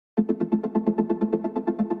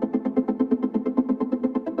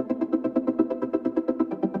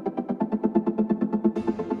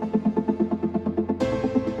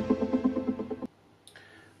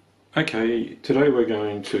Okay, today we're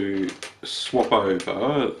going to swap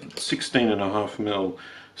over 16.5mm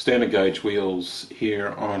standard gauge wheels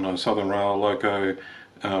here on a Southern Rail Loco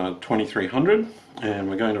 2300, and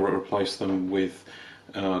we're going to replace them with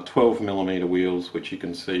 12mm wheels, which you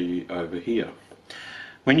can see over here.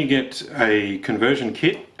 When you get a conversion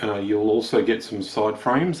kit, you'll also get some side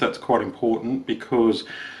frames. That's quite important because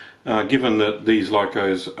given that these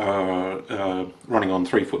locos are running on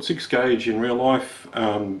 3'6" gauge in real life,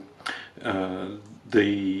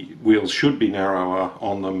 the wheels should be narrower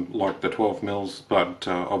on them like the 12mm, but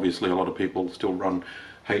obviously a lot of people still run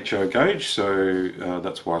HO gauge, so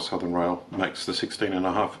that's why Southern Rail makes the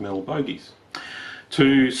 16.5mm bogies.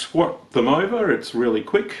 To swap them over, it's really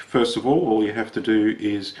quick. First of all you have to do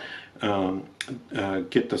is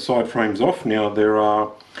get the side frames off. Now there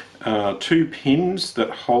are two pins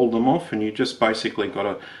that hold them off, and you just basically got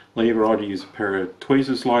a lever. I'd use a pair of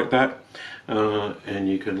tweezers like that, and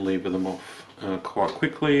you can lever them off quite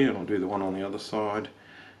quickly. And I'll do the one on the other side.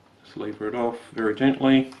 Just lever it off very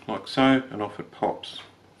gently, like so, and off it pops.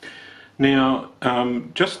 Now,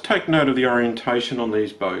 just take note of the orientation on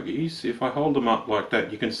these bogies. If I hold them up like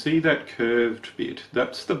that, you can see that curved bit.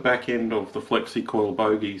 That's the back end of the flexi coil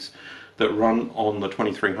bogies that run on the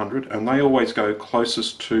 2300, and they always go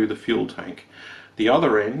closest to the fuel tank. The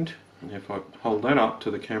other end, if I hold that up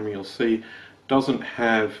to the camera, you'll see doesn't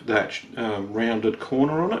have that rounded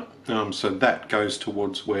corner on it, so that goes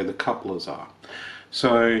towards where the couplers are.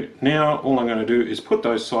 So now all I'm going to do is put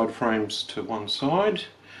those side frames to one side,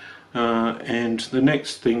 and the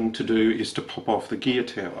next thing to do is to pop off the gear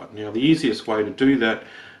tower. Now the easiest way to do that,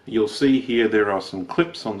 you'll see here there are some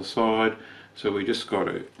clips on the side, so we just got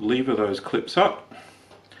to lever those clips up,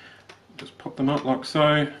 just pop them up like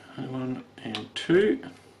so, 1 and 2.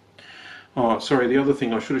 Oh, sorry, the other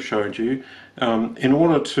thing I should have showed you, in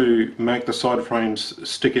order to make the side frames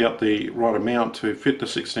stick out the right amount to fit the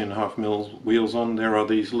 16.5mm wheels on, there are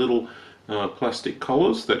these little plastic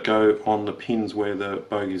collars that go on the pins where the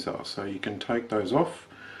bogies are. So you can take those off.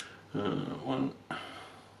 One,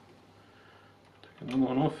 take another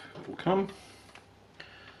one off, it will come.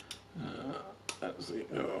 That's the,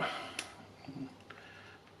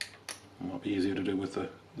 might be easier to do with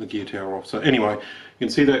the gear tower off. So anyway, you can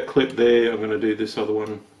see that clip there. I'm going to do this other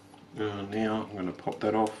one now. I'm going to pop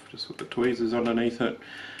that off just with the tweezers underneath it,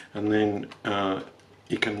 and then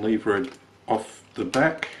you can lever it off the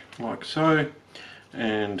back like so,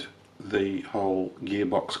 and the whole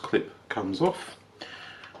gearbox clip comes off.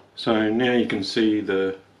 So now you can see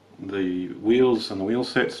the wheels and the wheel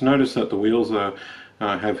sets. Notice that the wheels are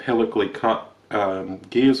have helically cut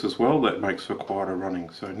gears as well. That makes for quieter running.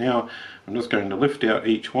 So now I'm just going to lift out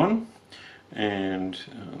each one, and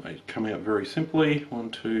they come out very simply.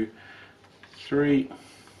 1, 2, 3.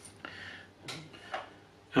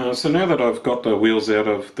 So now that I've got the wheels out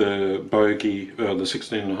of the bogie, the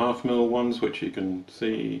 16.5mm ones, which you can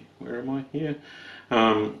see, where am I here?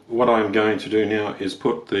 What I'm going to do now is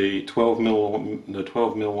put the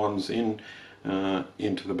 12mm ones in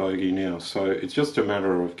into the bogie now. So it's just a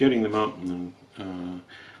matter of getting them up and then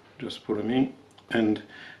just put them in. And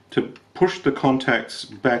to push the contacts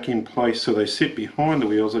back in place so they sit behind the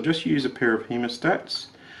wheels, I just use a pair of hemostats,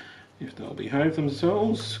 if they'll behave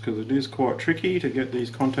themselves, because it is quite tricky to get these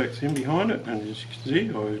contacts in behind it, and as you can see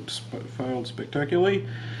I failed spectacularly.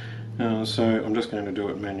 So I'm just going to do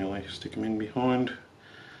it manually. Stick them in behind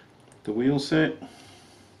the wheel set,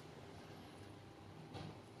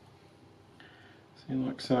 see,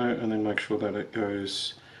 like so, and then make sure that it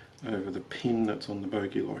goes over the pin that's on the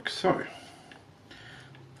bogie like so.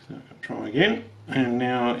 So try again, and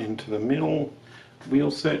now into the middle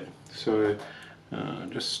wheel set. So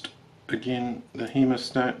just again, the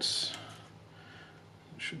hemostats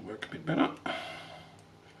should work a bit better.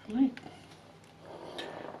 That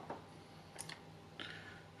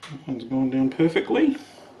one's gone down perfectly.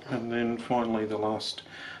 And then finally the last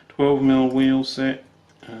 12mm wheel set,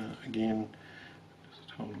 again,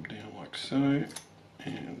 just hold them down like so,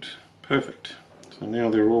 and perfect. So now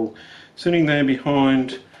they're all sitting there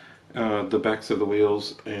behind the backs of the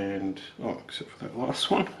wheels, and except for that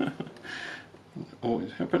last one.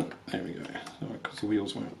 Always happen. There we go. Because the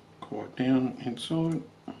wheels weren't quite down inside.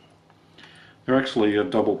 They're actually a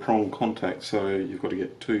double prong contact, so you've got to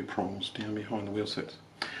get 2 prongs down behind the wheel sets.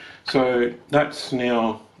 So that's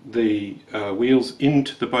now the wheels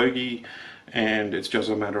into the bogie, and it's just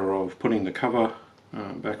a matter of putting the cover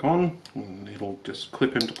back on, and it'll just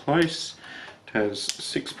clip into place. It has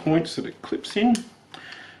 6 points that it clips in.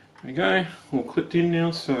 There we go, all clipped in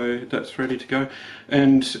now, so that's ready to go.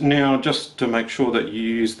 And now just to make sure that you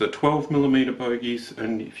use the 12mm bogies,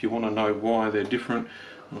 and if you want to know why they're different,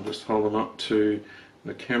 I'll just hold them up to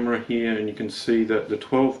the camera here, and you can see that the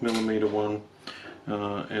 12mm one,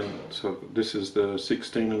 and so this is the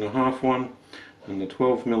 16.5 one, and the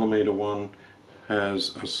 12mm one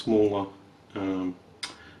has a smaller,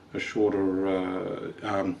 a shorter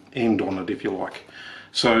end on it, if you like.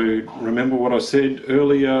 So remember what I said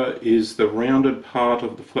earlier is the rounded part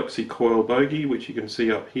of the flexi coil bogie, which you can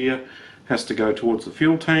see up here, has to go towards the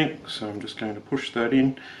fuel tank. So I'm just going to push that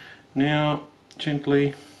in now,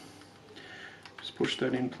 gently. Just push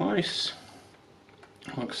that in place,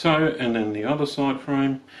 like so, and then the other side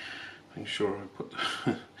frame. Make sure I put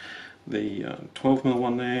the 12mm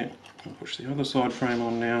one there. I'll push the other side frame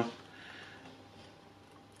on now,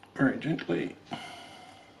 very gently.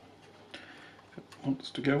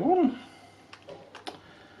 Wants to go on,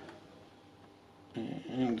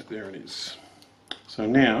 and there it is. So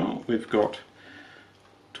now we've got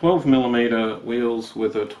 12mm wheels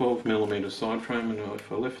with a 12mm side frame, and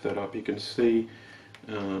if I lift that up you can see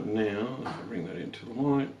now, if I bring that into the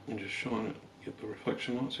light and just shine it, get the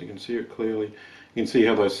reflection light so you can see it clearly. You can see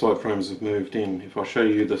how those side frames have moved in. If I show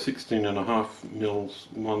you the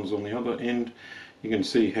 16.5mm ones on the other end, you can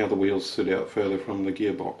see how the wheels sit out further from the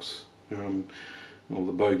gearbox. Or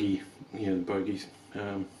the bogie, the bogies,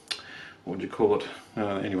 what do you call it?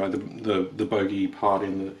 Anyway, the bogie part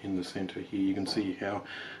in the centre here, you can see how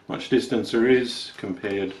much distance there is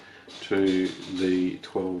compared to the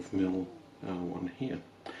 12mm one here.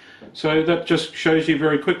 So that just shows you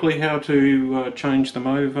very quickly how to change them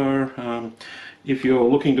over. If you're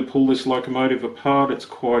looking to pull this locomotive apart, it's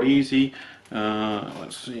quite easy.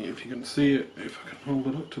 Let's see if you can see it, if I can hold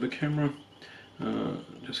it up to the camera.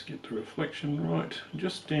 Just get the reflection right.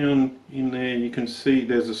 Just down in there you can see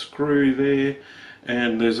there's a screw there,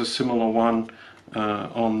 and there's a similar one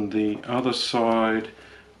on the other side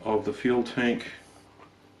of the fuel tank.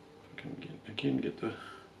 I can get the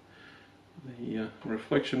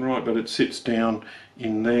reflection right, but it sits down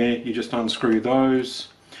in there. You just unscrew those.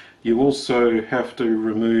 You also have to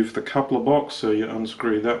remove the coupler box, so you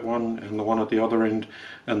unscrew that one and the one at the other end,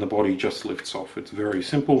 and the body just lifts off. It's very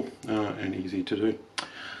simple and easy to do.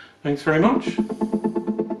 Thanks very much.